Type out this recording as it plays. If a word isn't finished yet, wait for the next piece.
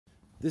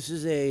This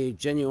is a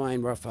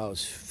genuine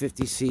Roughhouse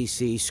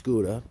 50cc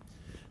scooter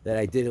that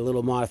I did a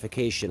little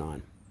modification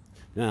on.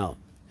 Now,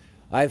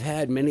 I've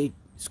had many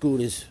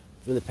scooters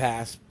from the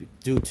past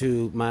due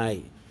to my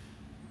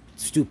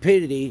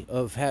stupidity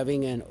of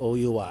having an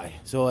OUI,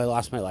 so I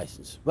lost my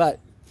license.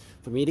 But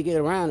for me to get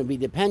around and be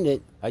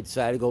dependent, I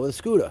decided to go with a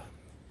scooter.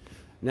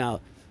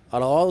 Now,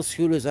 out of all the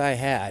scooters I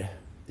had,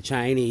 the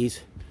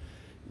Chinese,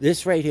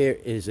 this right here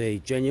is a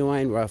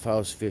genuine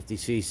Roughhouse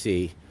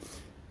 50cc.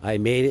 I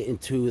made it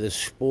into the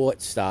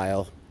sport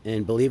style,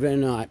 and believe it or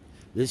not,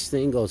 this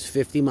thing goes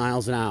 50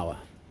 miles an hour.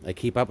 I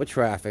keep up with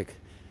traffic.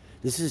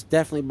 This is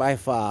definitely by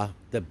far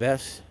the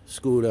best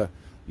scooter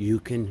you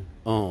can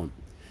own.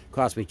 It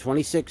cost me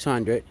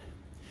 $2,600,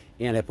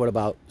 and I put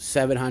about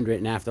 $700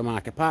 in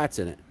aftermarket parts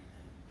in it.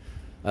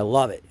 I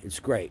love it. It's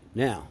great.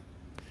 Now,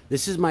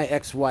 this is my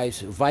ex-wife's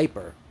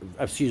Vespa.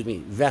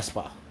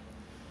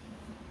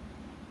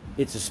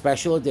 It's a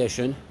special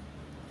edition.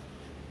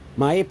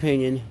 My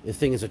opinion, the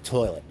thing is a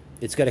toilet.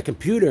 It's got a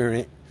computer in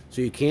it,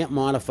 so you can't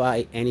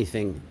modify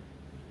anything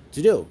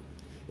to do.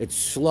 It's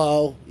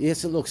slow.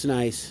 Yes, it looks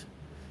nice.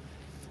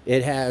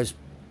 It has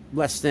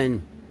less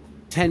than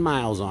 10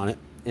 miles on it,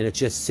 and it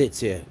just sits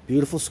here.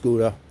 Beautiful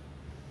scooter.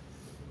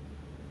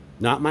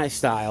 Not my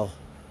style.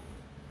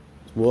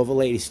 It's more of a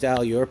lady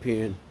style,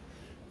 European.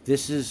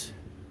 This is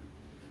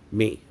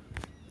me.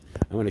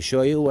 I'm going to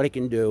show you what I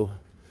can do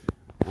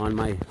on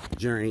my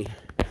journey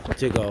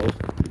to go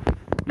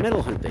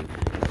metal hunting.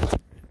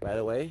 By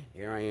the way,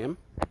 here I am.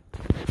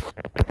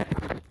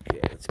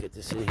 Okay, let's get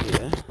this in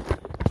here.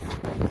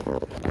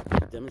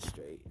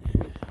 Demonstrate.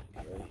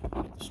 Okay,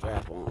 get the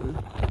strap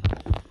on.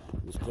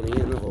 Just putting it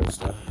in the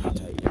holster.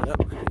 Tighten it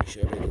up. Make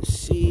sure everything's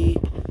see.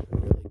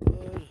 Really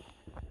good.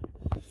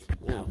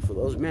 Now, for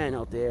those men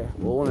out there,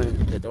 or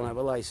women that don't have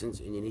a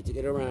license and you need to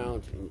get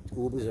around, and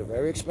Ubers are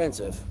very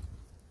expensive,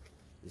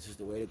 this is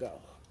the way to go.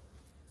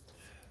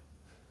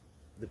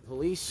 The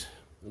police,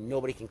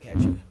 nobody can catch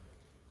you.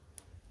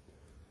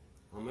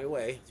 On my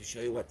way to show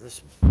you what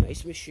this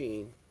nice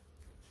machine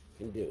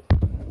can do.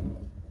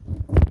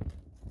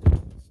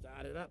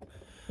 Start it up.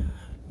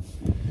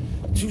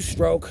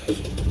 2-stroke.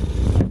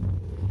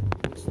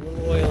 Just a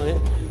little oil in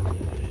it.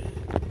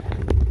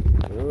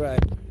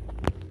 Alright.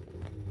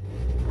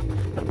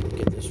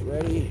 Get this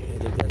ready. I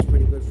think that's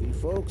pretty good for you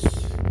folks.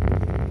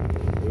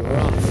 We're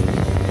off.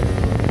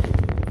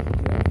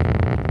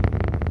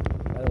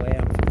 By the way,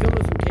 I'm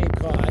filming from Cape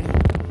Cod.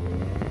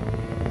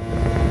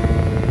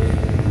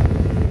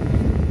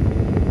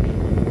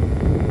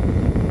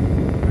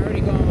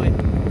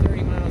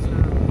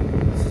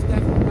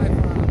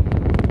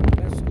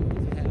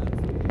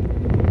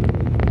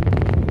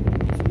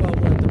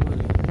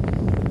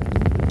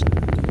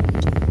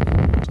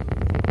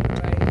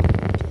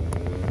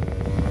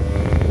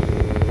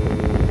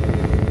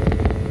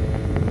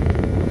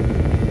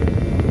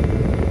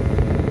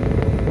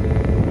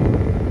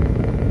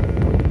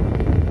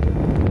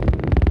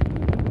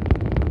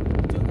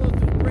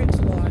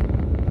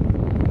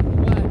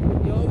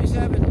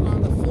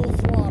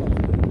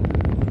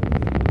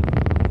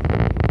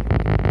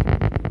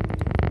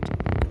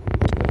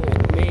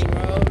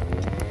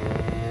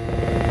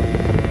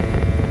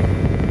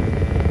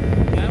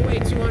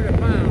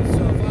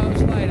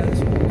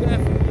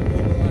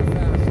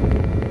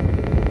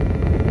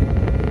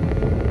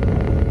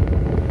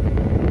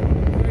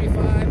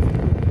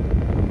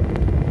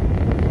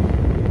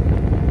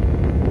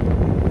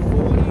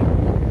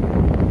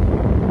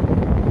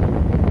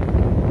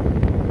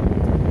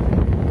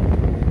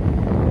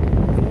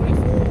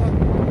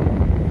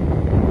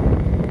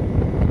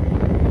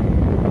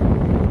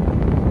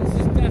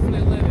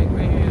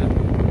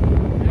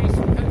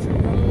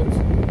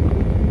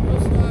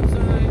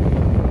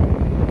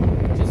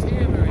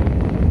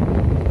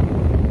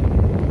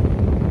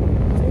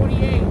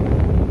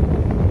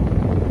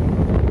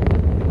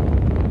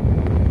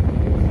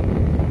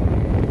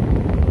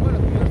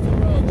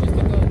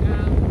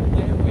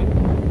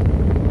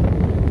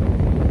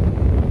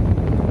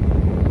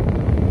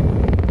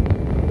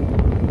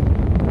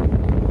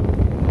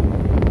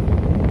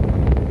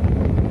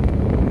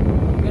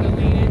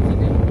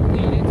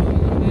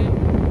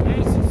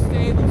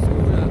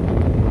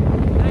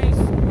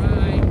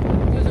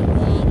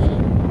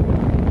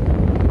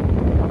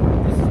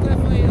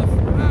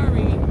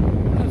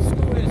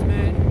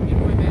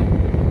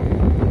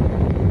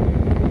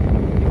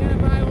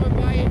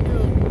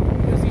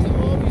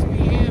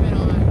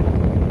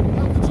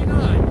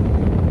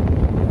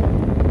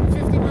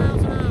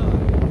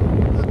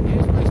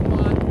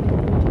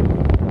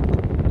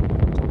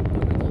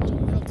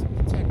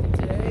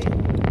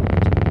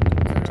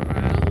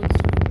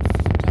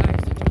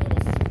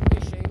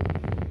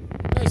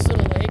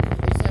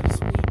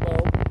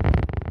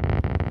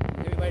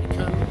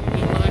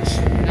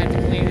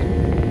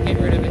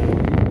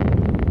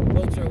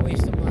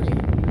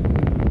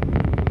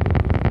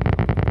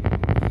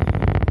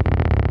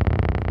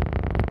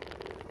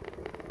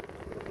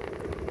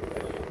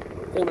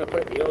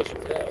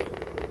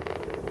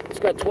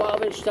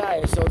 12-inch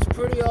tires, so it's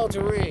pretty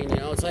all-terrain. You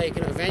know, it's like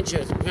an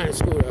adventure kind of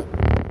scooter.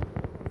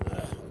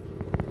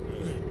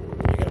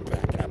 I gotta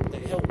back it up the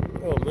hill.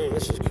 Oh man,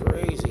 this is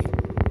crazy.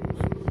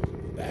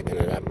 Backing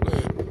it up.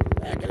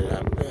 Backing it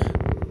up.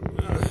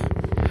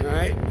 All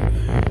right.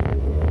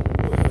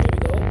 There we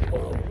go.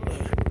 Whoa.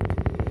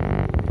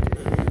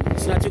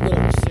 It's not too good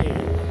on the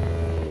sand.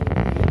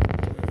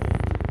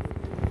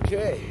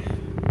 Okay.